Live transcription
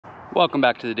Welcome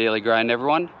back to the Daily Grind,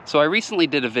 everyone. So I recently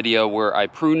did a video where I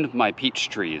pruned my peach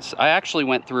trees. I actually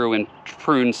went through and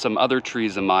pruned some other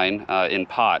trees of mine in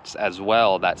pots as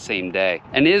well that same day.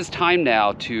 And it is time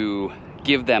now to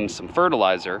give them some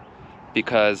fertilizer,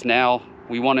 because now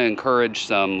we want to encourage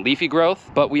some leafy growth,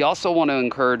 but we also want to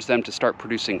encourage them to start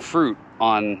producing fruit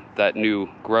on that new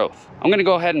growth. I'm going to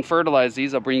go ahead and fertilize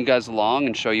these. I'll bring you guys along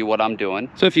and show you what I'm doing.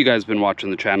 So if you guys have been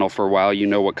watching the channel for a while, you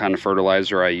know what kind of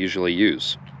fertilizer I usually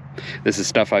use. This is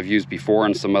stuff I've used before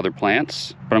on some other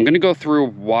plants, but I'm going to go through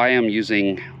why I'm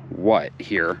using what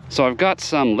here. So I've got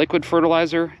some liquid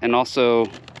fertilizer and also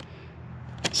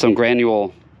some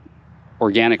granular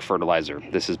organic fertilizer.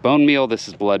 This is bone meal, this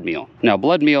is blood meal. Now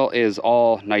blood meal is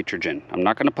all nitrogen. I'm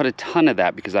not going to put a ton of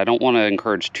that because I don't want to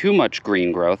encourage too much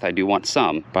green growth. I do want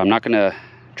some, but I'm not going to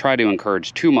try to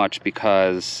encourage too much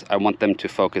because I want them to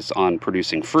focus on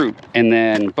producing fruit. And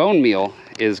then bone meal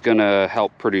is gonna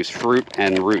help produce fruit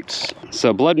and roots.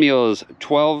 So blood meal is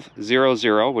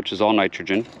 12-0-0, which is all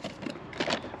nitrogen.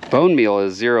 Bone meal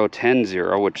is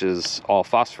 0-10-0, which is all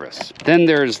phosphorus. Then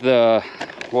there's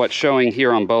what's showing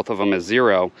here on both of them as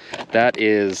 0, that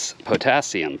is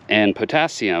potassium. And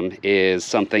potassium is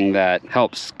something that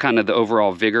helps kind of the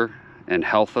overall vigor and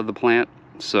health of the plant.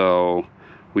 So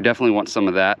we definitely want some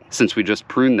of that. Since we just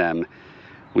pruned them,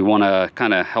 we want to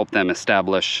kind of help them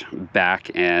establish back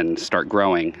and start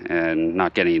growing and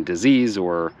not get any disease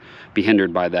or be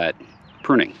hindered by that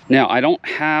pruning. Now, I don't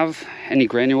have any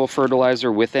granular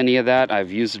fertilizer with any of that.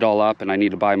 I've used it all up and I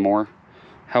need to buy more.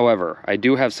 However, I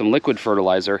do have some liquid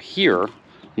fertilizer here,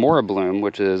 Bloom,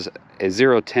 which is a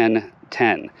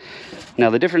 0-10-10. Now,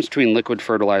 the difference between liquid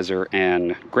fertilizer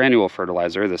and granular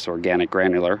fertilizer, this organic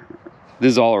granular,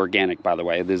 this is all organic, by the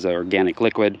way. This is an organic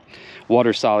liquid,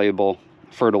 water-soluble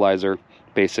fertilizer,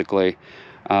 basically.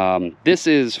 This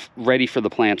is ready for the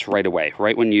plants right away.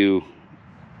 Right when you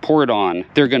pour it on,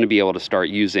 they're going to be able to start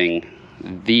using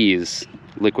these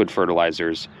liquid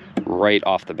fertilizers right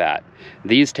off the bat.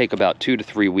 These take about 2 to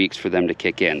 3 weeks for them to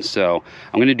kick in. So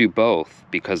I'm going to do both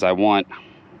because I want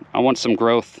some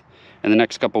growth in the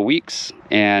next couple weeks,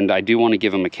 and I do want to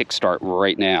give them a kickstart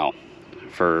right now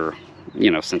for,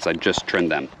 since I just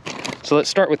trimmed them. So let's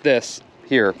start with this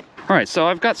here. All right, so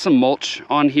I've got some mulch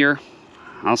on here.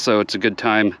 Also, it's a good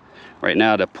time right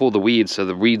now to pull the weeds so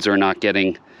the weeds are not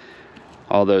getting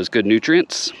all those good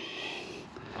nutrients.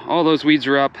 All those weeds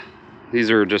are up. These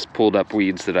are just pulled up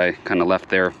weeds that I kind of left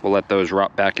there. We'll let those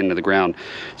rot back into the ground.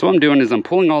 So what I'm doing is I'm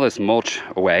pulling all this mulch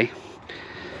away.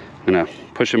 I'm gonna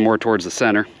push it more towards the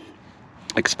center,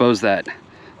 expose that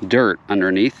dirt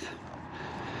underneath.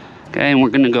 Okay, and we're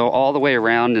gonna go all the way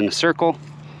around in a circle.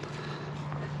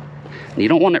 You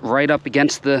don't want it right up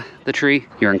against the tree.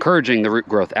 You're encouraging the root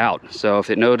growth out. So if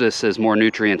it notices more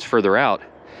nutrients further out,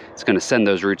 it's gonna send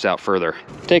those roots out further.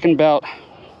 Taking about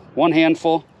 1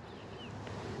 handful,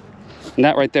 and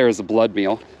that right there is the blood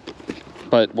meal.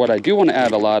 But what I do want to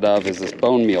add a lot of is this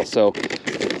bone meal. So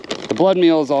the blood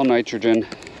meal is all nitrogen.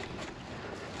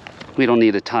 We don't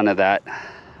need a ton of that,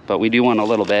 but we do want a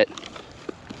little bit.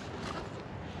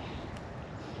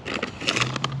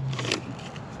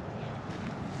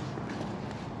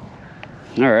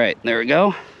 All right, there we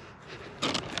go.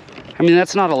 I mean,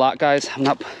 that's not a lot, guys. I'm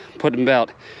not putting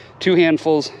about 2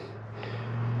 handfuls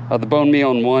of the bone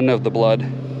meal and 1 of the blood.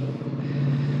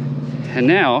 And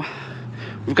now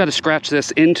we've got to scratch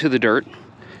this into the dirt.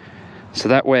 So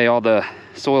that way all the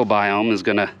soil biome is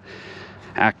gonna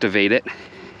activate it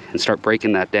and start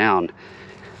breaking that down.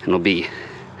 And it'll be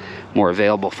more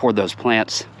available for those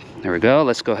plants. There we go.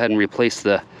 Let's go ahead and replace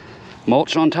the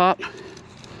mulch on top.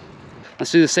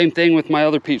 Let's do the same thing with my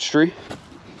other peach tree.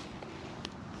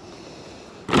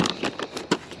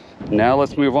 Now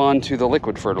let's move on to the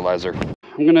liquid fertilizer.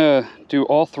 I'm gonna do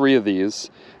all 3 of these.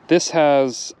 This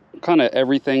has kind of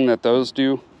everything that those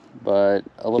do, but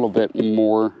a little bit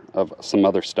more of some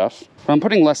other stuff. But I'm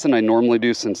putting less than I normally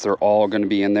do since they're all gonna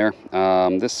be in there.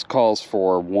 This calls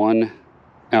for 1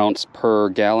 ounce per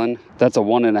gallon. That's a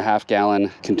 1.5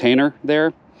 gallon container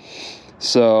there.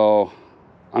 So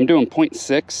I'm doing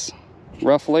 0.6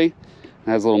 roughly. It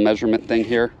has a little measurement thing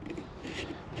here.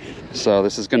 So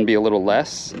this is going to be a little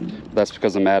less. That's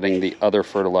because I'm adding the other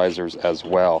fertilizers as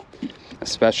well,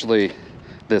 especially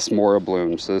this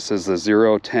Bloom. So this is the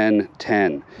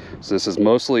 0-10-10. So this is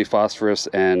mostly phosphorus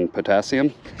and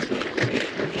potassium.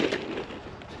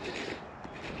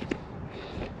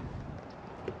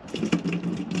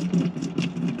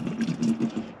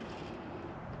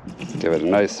 Give it a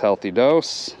nice healthy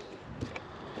dose.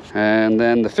 And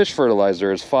then the fish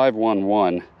fertilizer is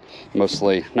 5-1-1,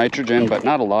 mostly nitrogen, but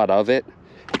not a lot of it.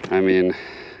 I mean,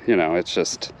 it's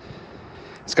just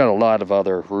It's got a lot of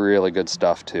other really good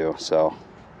stuff too, so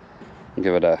I'll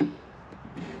give it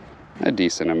a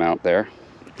decent amount there.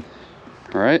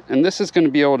 All right, and this is going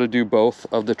to be able to do both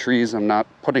of the trees. I'm not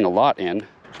putting a lot in. All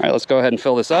right, let's go ahead and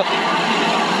fill this up.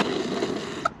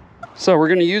 So we're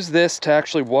going to use this to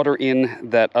actually water in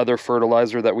that other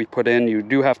fertilizer that we put in. You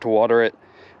do have to water it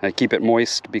and keep it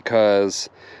moist because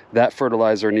that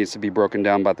fertilizer needs to be broken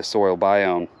down by the soil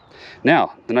biome.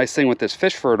 Now, the nice thing with this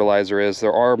fish fertilizer is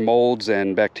there are molds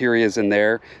and bacteria in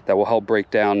there that will help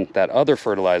break down that other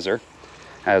fertilizer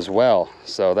as well.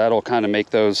 So that'll kind of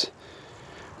make those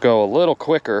go a little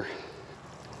quicker.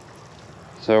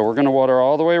 So we're going to water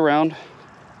all the way around.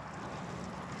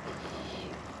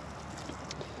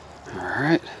 All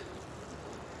right.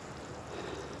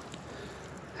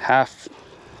 Half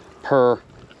per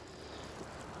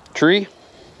tree.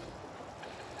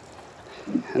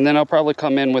 And then I'll probably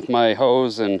come in with my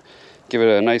hose and give it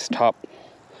a nice top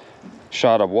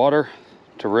shot of water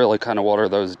to really kind of water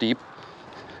those deep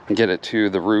and get it to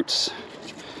the roots.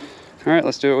 All right,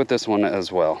 let's do it with this one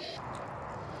as well.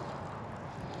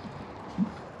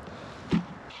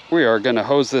 We are going to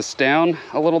hose this down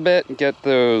a little bit and get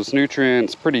those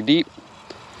nutrients pretty deep.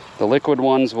 The liquid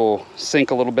ones will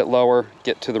sink a little bit lower,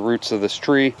 get to the roots of this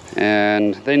tree,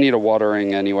 and they need a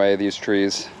watering anyway, these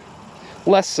trees.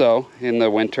 Less so in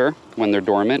the winter when they're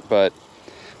dormant, but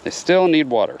they still need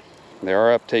water. They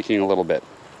are uptaking a little bit.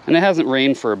 And it hasn't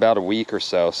rained for about a week or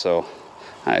so, so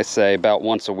I say about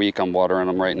once a week I'm watering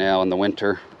them right now in the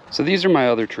winter. So these are my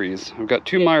other trees. I've got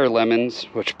 2 Meyer lemons,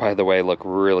 which by the way look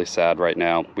really sad right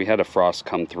now. We had a frost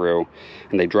come through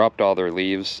and they dropped all their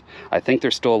leaves. I think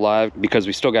they're still alive because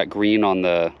we still got green on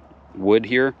the wood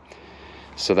here.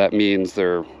 So that means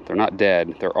they're not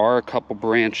dead. There are a couple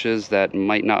branches that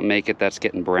might not make it, that's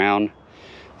getting brown.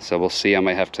 So we'll see, I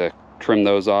might have to trim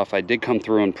those off. I did come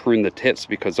through and prune the tips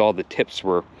because all the tips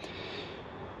were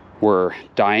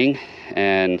dying,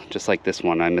 and just like this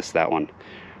one, I missed that one.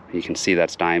 You can see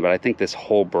that's dying, but I think this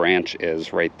whole branch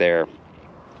is right there.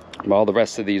 Well, the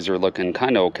rest of these are looking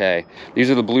kind of okay. These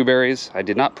are the blueberries. I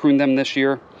did not prune them this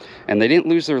year, and they didn't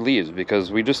lose their leaves because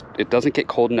it doesn't get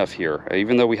cold enough here.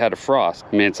 Even though we had a frost,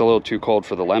 I mean, it's a little too cold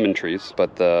for the lemon trees,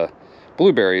 but the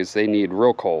blueberries, they need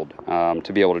real cold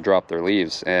to be able to drop their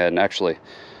leaves. And actually,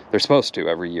 they're supposed to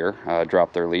every year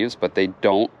drop their leaves, but they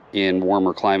don't in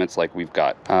warmer climates like we've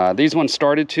got. These ones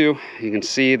started to. You can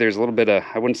see there's a little bit of,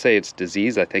 I wouldn't say it's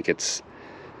disease, I think it's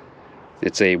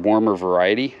a warmer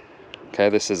variety. Okay,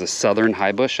 this is a southern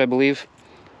high bush, I believe.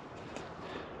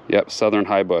 Yep, southern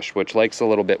high bush, which likes a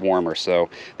little bit warmer. So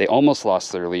they almost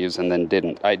lost their leaves and then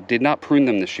didn't. I did not prune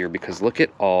them this year because look at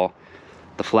all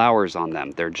the flowers on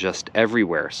them. They're just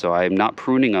everywhere. So I'm not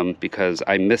pruning them because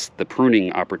I missed the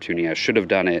pruning opportunity. I should have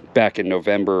done it back in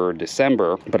November or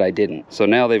December, but I didn't. So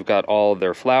now they've got all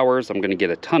their flowers. I'm going to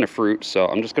get a ton of fruit, so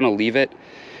I'm just going to leave it,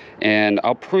 and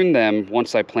I'll prune them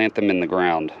once I plant them in the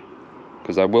ground,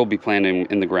 because I will be planting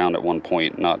in the ground at one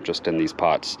point, not just in these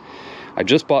pots. I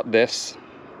just bought this.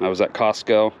 I was at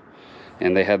Costco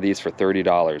and they had these for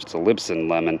 $30. It's a Libsyn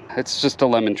lemon. It's just a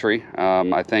lemon tree.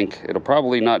 I think it'll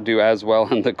probably not do as well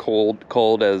in the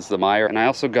cold as the Meyer. And I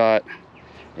also got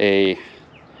a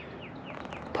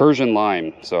Persian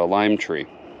lime, so a lime tree.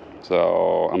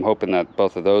 So I'm hoping that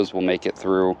both of those will make it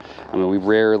through. I mean, we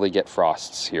rarely get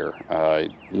frosts here.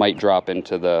 It might drop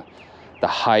into the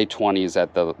high 20s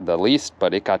at the least,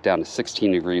 but it got down to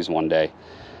 16 degrees one day.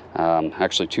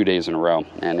 Actually 2 days in a row,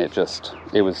 and it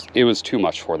was too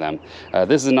much for them.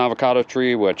 This is an avocado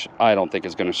tree, which I don't think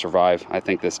is going to survive. I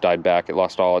think this died back. It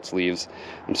lost all its leaves.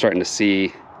 I'm starting to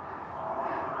see,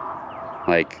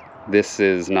 like, this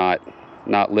is not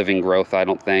living growth, I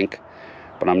don't think,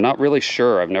 but I'm not really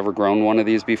sure. I've never grown one of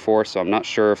these before, so I'm not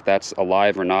sure if that's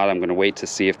alive or not. I'm going to wait to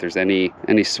see if there's any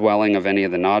swelling of any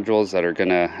of the nodules that are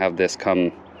going to have this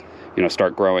come,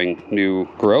 start growing new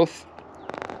growth.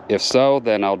 If so,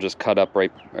 then I'll just cut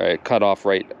off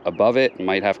right above it.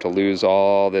 Might have to lose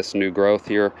all this new growth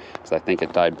here because I think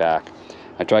it died back.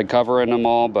 I tried covering them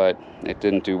all, but it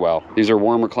didn't do well. These are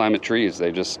warmer climate trees.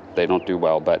 They don't do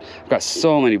well. But I've got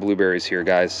so many blueberries here,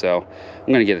 guys. So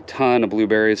I'm gonna get a ton of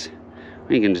blueberries.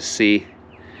 You can just see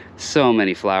so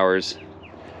many flowers.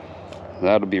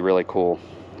 That'll be really cool.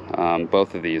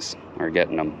 Both of these are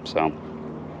getting them. So,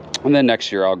 and then next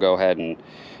year I'll go ahead and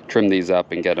trim these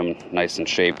up and get them nice and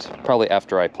shaped, probably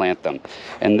after I plant them.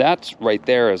 And that's right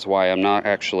there is why I'm not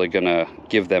actually gonna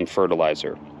give them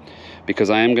fertilizer, because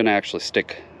I am gonna actually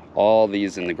stick all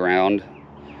these in the ground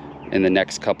in the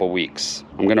next couple weeks.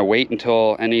 I'm gonna wait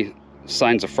until any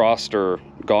signs of frost are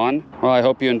gone. Well, I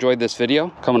hope you enjoyed this video,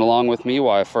 coming along with me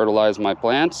while I fertilize my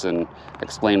plants and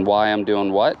explain why I'm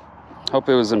doing what. Hope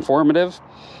it was informative.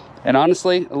 And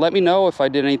honestly, let me know if I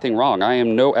did anything wrong. I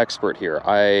am no expert here.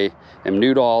 I am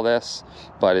new to all this,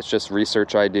 but it's just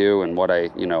research I do and what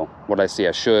I see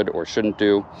I should or shouldn't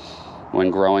do when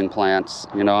growing plants.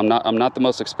 You know, I'm not the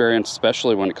most experienced,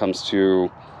 especially when it comes to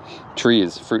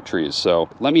trees, fruit trees. So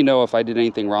let me know if I did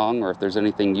anything wrong or if there's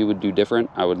anything you would do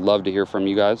different. I would love to hear from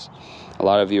you guys. A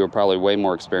lot of you are probably way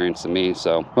more experienced than me.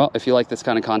 So, well, if you like this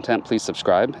kind of content, please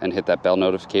subscribe and hit that bell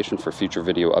notification for future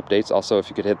video updates. Also, if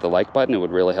you could hit the like button, it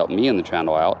would really help me and the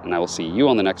channel out. And I will see you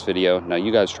on the next video. Now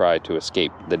you guys try to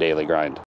escape the daily grind.